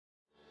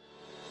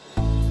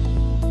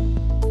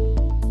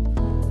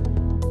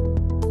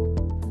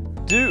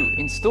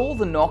Install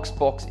the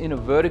NOXBOX in a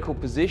vertical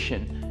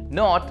position,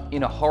 not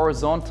in a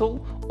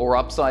horizontal or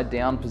upside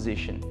down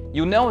position.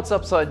 You'll know it's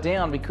upside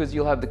down because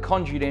you'll have the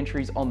conduit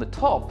entries on the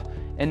top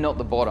and not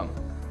the bottom.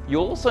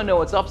 You'll also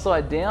know it's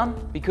upside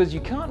down because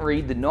you can't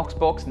read the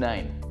NOXBOX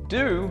name.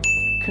 Do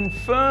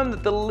confirm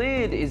that the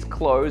lid is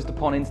closed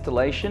upon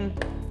installation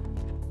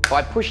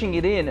by pushing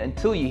it in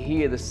until you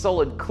hear the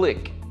solid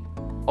click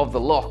of the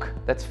lock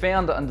that's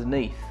found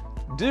underneath.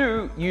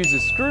 Do use a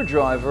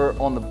screwdriver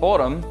on the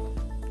bottom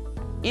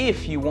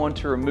if you want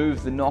to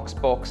remove the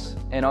NOXBOX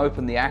and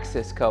open the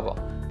access cover.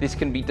 This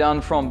can be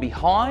done from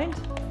behind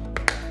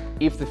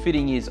if the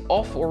fitting is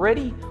off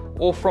already,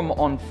 or from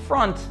on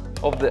front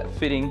of the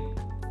fitting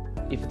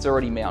if it's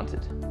already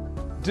mounted.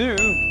 Do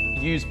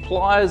use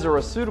pliers or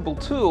a suitable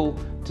tool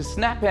to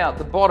snap out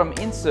the bottom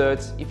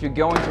inserts if you're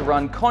going to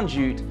run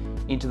conduit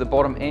into the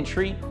bottom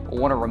entry or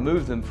want to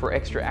remove them for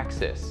extra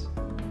access.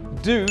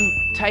 Do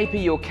taper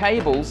your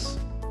cables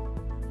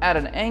at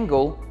an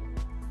angle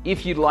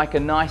if you'd like a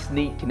nice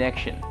neat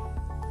connection.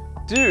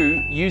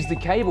 Do use the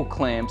cable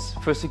clamps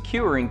for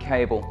securing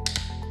cable,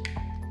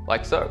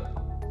 like so.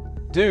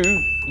 Do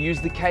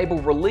use the cable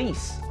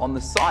release on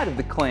the side of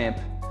the clamp,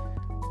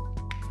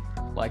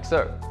 like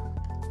so.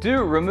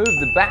 Do remove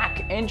the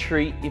back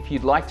entry if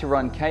you'd like to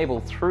run cable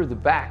through the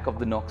back of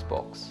the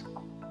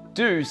NOXBOX.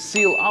 Do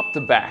seal up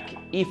the back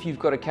if you've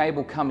got a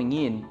cable coming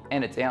in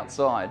and it's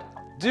outside.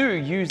 Do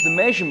use the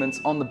measurements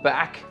on the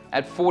back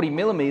at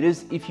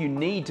 40mm if you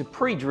need to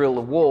pre-drill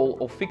a wall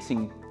or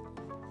fixing.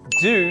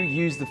 Do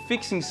use the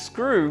fixing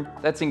screw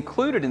that's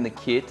included in the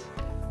kit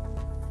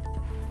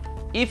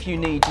if you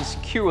need to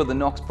secure the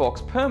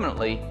NOXBOX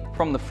permanently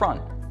from the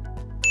front.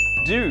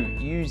 Do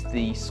use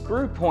the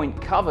screw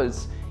point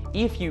covers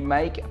if you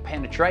make a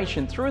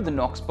penetration through the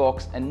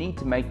NOXBOX and need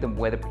to make them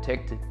weather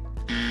protected.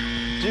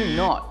 Do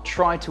not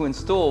try to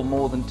install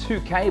more than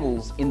 2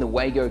 cables in the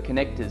Wago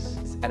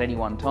connectors at any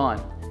one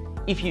time.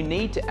 If you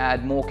need to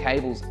add more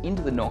cables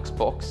into the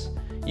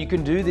NOXBOX, you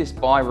can do this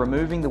by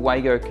removing the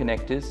Wago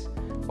connectors,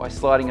 by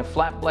sliding a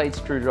flat blade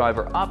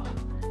screwdriver up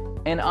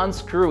and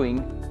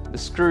unscrewing the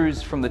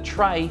screws from the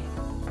tray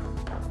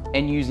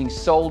and using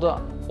solder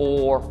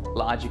or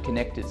larger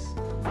connectors.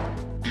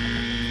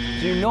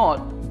 Do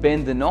not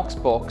bend the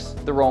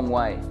NOXBOX the wrong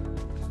way.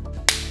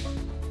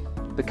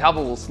 The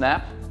cover will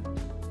snap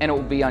and it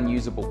will be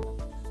unusable.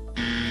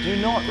 Do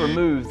not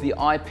remove the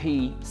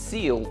IP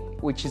seal,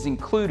 which is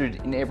included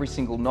in every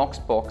single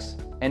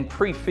NOXBOX and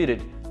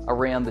pre-fitted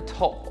around the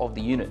top of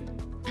the unit.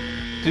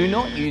 Do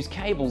not use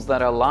cables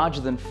that are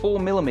larger than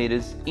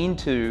 4mm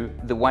into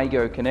the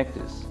Wago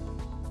connectors.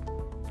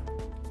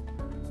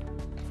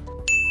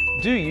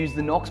 Do use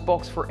the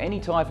NOXBOX for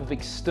any type of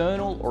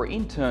external or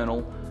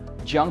internal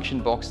junction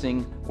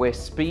boxing where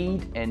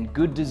speed and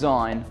good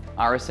design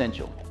are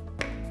essential.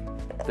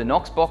 The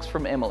NOXBOX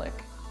from M-Elec.